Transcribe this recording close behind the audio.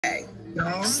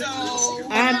So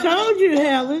I told you,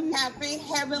 Helen. happy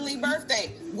heavenly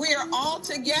birthday. We're all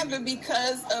together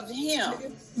because of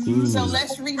him. So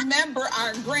let's remember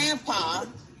our grandpa,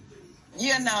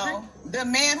 you know, the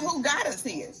man who got us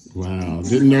here. Wow,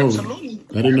 didn't know. Absolutely.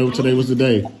 I didn't know today was the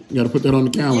day. You got to put that on the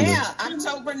calendar. Yeah,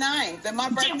 October 9th. And my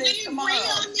birthday is tomorrow.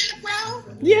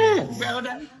 Yes.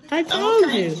 Brother. I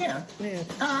told you. Yeah.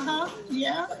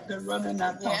 Yeah. The brother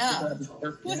not talking about his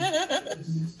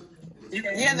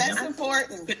Yeah, that's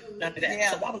important.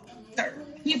 Yeah.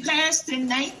 He passed in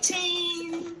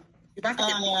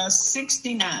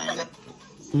 1969.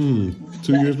 2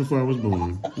 years before I was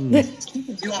born.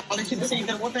 You want to see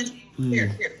the woman?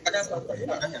 Here.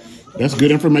 That's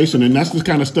good information, and that's the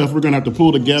kind of stuff we're going to have to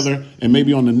pull together, and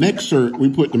maybe on the next shirt, we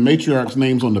put the matriarchs'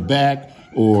 names on the back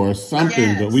or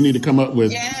something, but we need to come up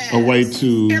with a way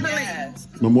to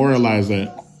memorialize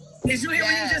that. Did you hear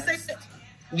what you just said?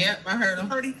 Yep, I heard him.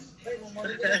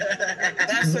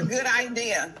 That's a good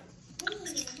idea.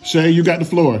 Shay, you got the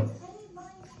floor.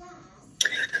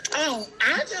 Oh,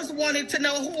 I just wanted to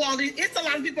know who all these. It's a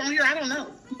lot of people on here I don't know.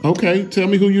 Okay, tell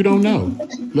me who you don't know.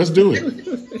 Let's do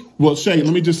it. Well, Shay,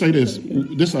 let me just say this.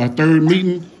 This is our third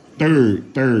meeting.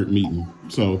 Third meeting.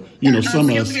 So, you know, some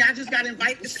of us. I just got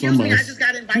invited. Excuse me, I just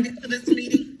got invited to this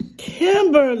meeting.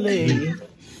 Kimberly.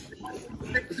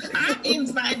 I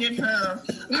invited her.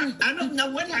 I don't know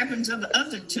what happened to the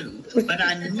other two, but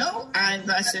I know I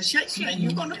said, Shay,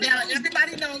 you gonna be. Now,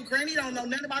 everybody know Granny don't know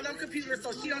nothing about no computer,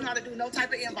 so she don't know how to do no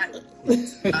type of invite.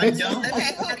 I don't.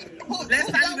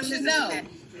 Let's not even listen to that.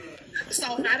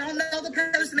 So I don't know the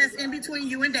person that's in between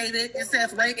you and David. It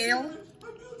says Ray L.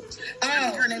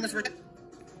 Her name is Regina.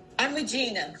 I'm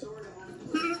Regina.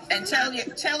 And tell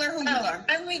her who you are.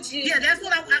 I'm Regina. Yeah, that's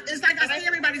what it's like I see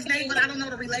everybody's name, but I don't know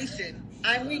the relation.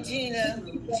 I'm Regina.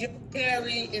 Jim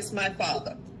Perry is my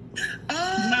father.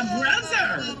 Oh, My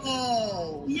brother.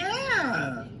 Oh.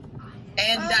 Yeah.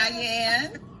 And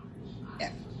Diane.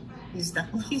 Yeah. He's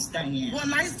Diane. Well,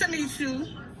 nice to meet you.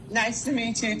 Nice to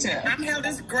meet you too. I'm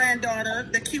Helen's granddaughter,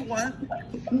 the cute one.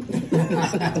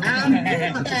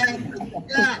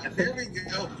 Yeah, there we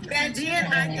go. And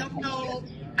then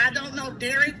I don't know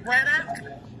Derek Braddock.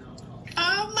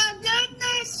 Oh my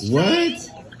goodness. What?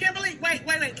 Kimberly, wait.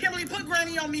 Kimberly, put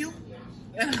Granny on mute.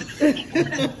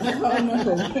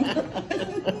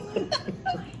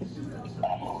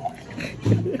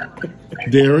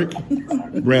 Derek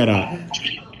Braddock.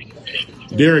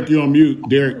 Derek, you're on mute.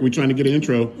 Derek, we're trying to get an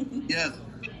intro. Yes.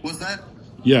 What's that?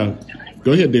 Yeah.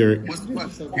 Go ahead, Derek. What's the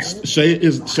question? Shay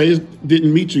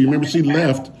didn't meet you. Remember, she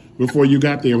left before you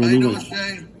got there when we went.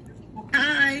 Shay?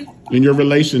 Hi. In your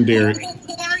relation, Derek.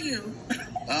 Who are you?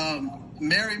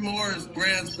 Mary Moore's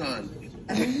grandson.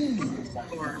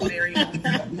 Mary.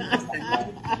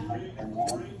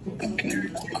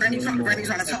 Granny's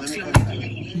trying to talk to you.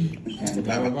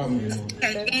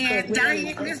 And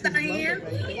Diane, Miss Diane?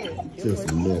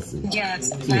 Just messy.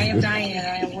 Yes, I am Diane.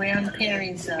 I am William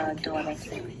Perry's daughter.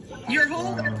 You're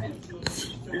who?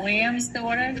 William's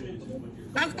daughter?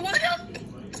 Uncle William?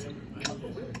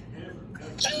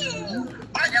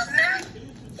 Are you there?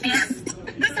 Yes.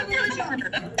 This is really daughter.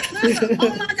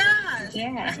 Oh my gosh.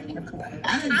 Yeah.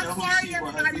 I'm sorry,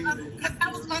 everybody.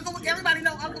 Everybody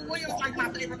know Uncle William's like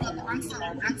my favorite uncle. I'm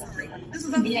sorry. This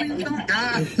is Uncle William's daughter.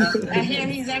 I hear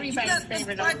he's everybody's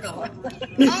favorite uncle.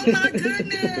 Oh my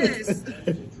goodness.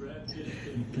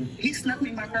 He snuck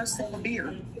me my first sip of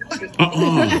beer.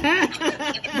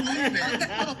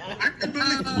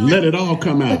 Let it all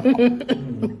come out. I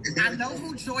know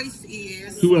who Joyce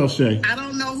is. Who else, Shay? I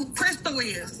don't know who Crystal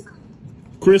is.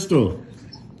 Crystal.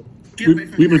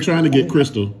 We've been trying to get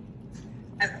Crystal.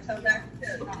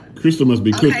 Crystal must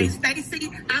be cooking. Okay, Stacy.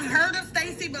 I heard of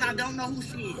Stacy, but I don't know who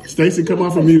she is. Stacy, come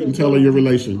off of mute and tell her your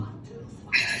relation.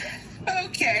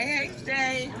 Okay, hey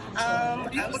Shay.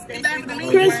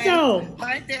 Crystal.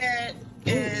 My dad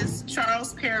is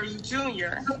Charles Perry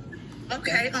Jr.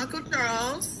 Okay, Uncle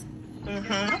Charles.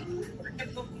 Mm-hmm.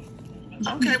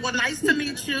 Okay, well, nice to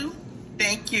meet you.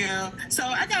 Thank you. So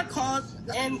I got called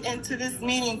into this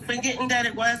meeting forgetting that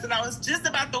it was, and I was just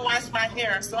about to wash my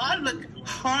hair. So I look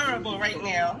horrible right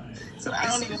now. So I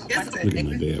don't even guess it. Look at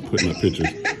my dad putting my pictures.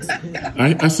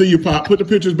 I see you, Pop. Put the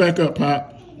pictures back up,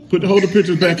 Pop. Hold the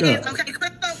pictures back up. Okay,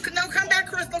 Crystal. No, come back,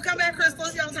 Crystal. Come back, Crystal.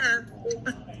 It's your turn.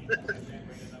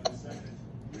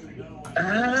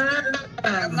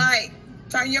 Mike.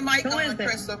 Turn your mic on,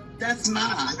 Crystal. That's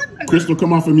mine. Crystal,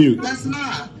 come off of mute. That's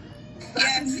mine.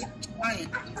 Yes.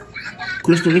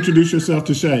 Crystal, introduce yourself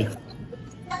to Shay.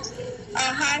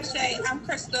 Hi, Shay. I'm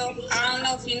Crystal. I don't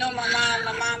know if you know my mom.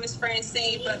 My mom is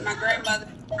Francine, but my grandmother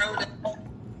wrote it.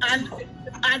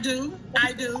 I do.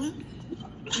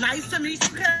 Nice to meet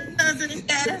you, cousin.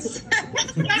 Yes.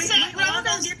 we all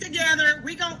gonna get together.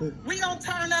 We gonna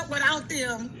turn up without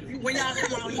them when y'all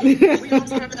come out here. We gonna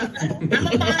turn up. I'm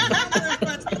gonna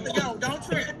find somewhere to go. Don't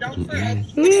trip. Don't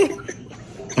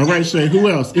trip. All right, Shay. Who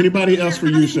else? Anybody else for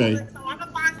you, Shay? So I'm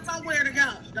gonna find somewhere to go.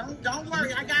 Don't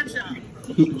worry. I got y'all.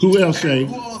 Who else, Shay?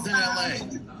 Who else in LA?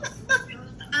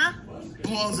 Huh?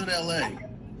 Who else in LA?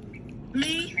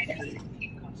 Me.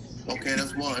 Okay,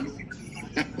 that's one.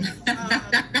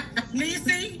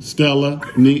 Niecy. Stella.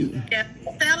 Yeah.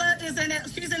 Stella is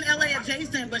she's in LA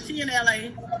adjacent, but she in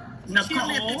LA.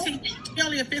 Nicole. She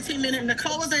only a 15-minute.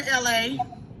 Nicole is in LA.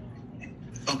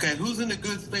 Okay, who's in the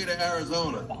good state of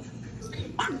Arizona?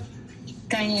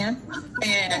 Diane.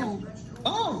 And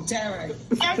Derek.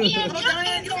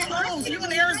 Diane, you don't know. You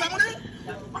in Arizona?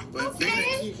 Well,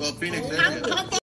 Phoenix. Well, Phoenix.